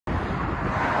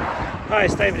Hi,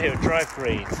 it's David here at Drive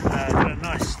Breed. Got a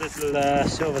nice little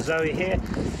silver Zoe here.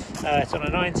 It's on a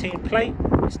 19 plate.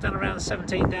 It's done around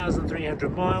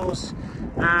 17,300 miles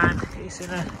and it's in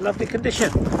a lovely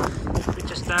condition. We're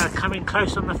just coming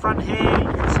close on the front here.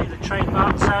 You can see the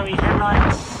trademark Zoe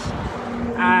headlights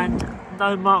and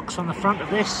no marks on the front of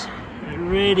this. It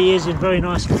really is in very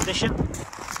nice condition.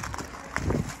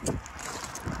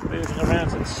 Moving around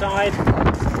to the side.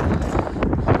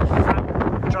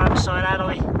 Driver's side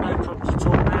alloy, no problems at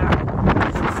all there.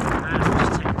 And we'll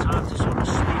just take time to sort of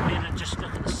sweep in and just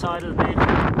look at the side of the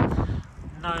vehicle.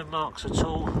 No marks at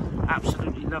all,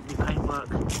 absolutely lovely paintwork.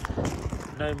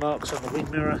 No marks on the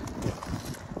wing mirror.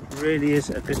 Really is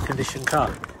a good condition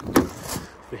car.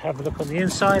 We have a look on the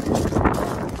inside.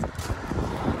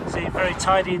 See, very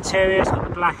tidy interior, it's got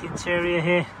the black interior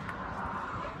here.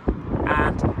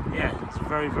 And yeah, it's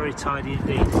very, very tidy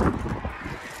indeed.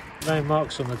 No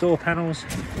marks on the door panels.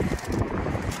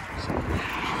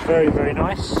 Very, very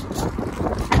nice.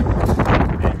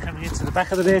 And coming into the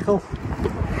back of the vehicle.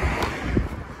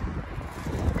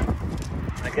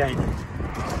 Again,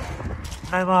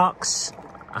 no marks,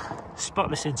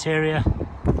 spotless interior.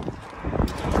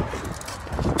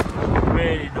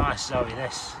 Really nice Zoe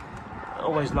this. I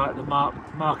always like the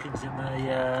markings in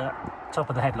the top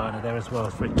of the headliner there as well,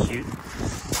 it's very cute.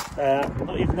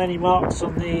 Not even any marks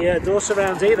on the door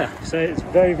surrounds either, so it's a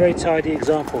very, very tidy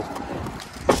example.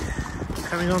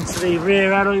 Coming on to the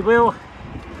rear alloy wheel,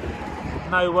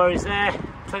 no worries there,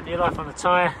 plenty of life on the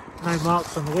tyre, no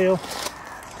marks on the wheel.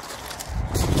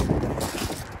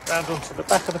 Round onto the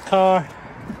back of the car,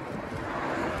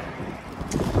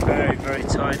 very, very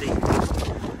tidy,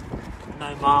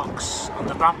 no marks on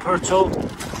the bumper at all.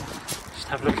 Just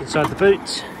have a look inside the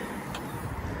boot.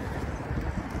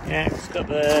 Yeah, it's got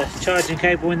the charging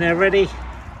cable in there ready,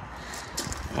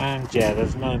 and yeah,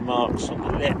 there's no marks on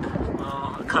the lip.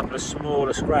 A couple of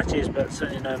smaller scratches, but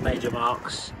certainly no major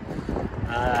marks. There's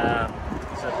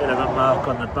a bit of a mark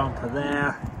on the bumper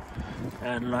there,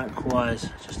 and likewise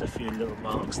just a few little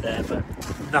marks there, but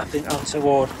nothing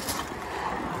untoward.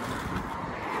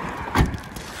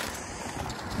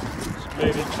 Just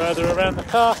moving further around the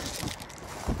car.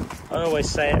 I always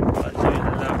say it, but I do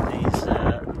love these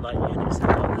light units that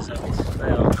got the Zoes.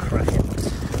 They are cracking.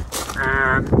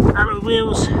 Alloy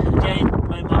wheels, again,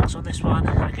 no marks on this one.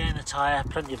 Again, the tyre,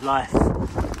 plenty of life.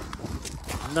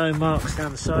 No marks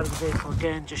down the side of the vehicle.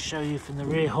 Again, just show you from the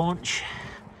rear haunch.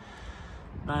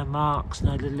 No marks,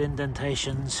 no little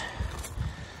indentations.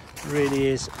 Really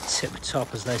is tip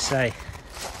top, as they say.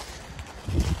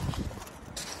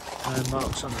 No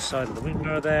marks on the side of the wing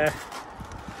mirror there.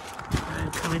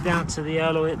 And coming down to the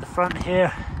alloy at the front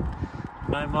here,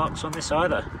 no marks on this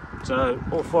either. So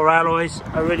all four alloys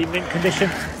are really mint condition.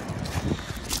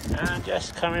 And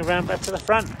just coming around back to the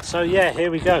front. So yeah, here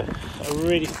we go. A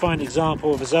really fine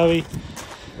example of a Zoe.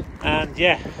 And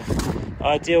yeah,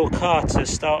 ideal car to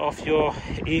start off your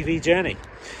EV journey.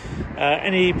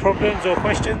 Any problems or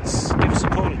questions, give us a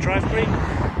call at Drive Breed.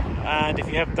 And if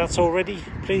you haven't done so already,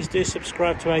 please do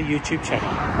subscribe to our YouTube channel.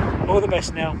 All the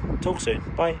best now. Talk soon.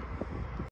 Bye.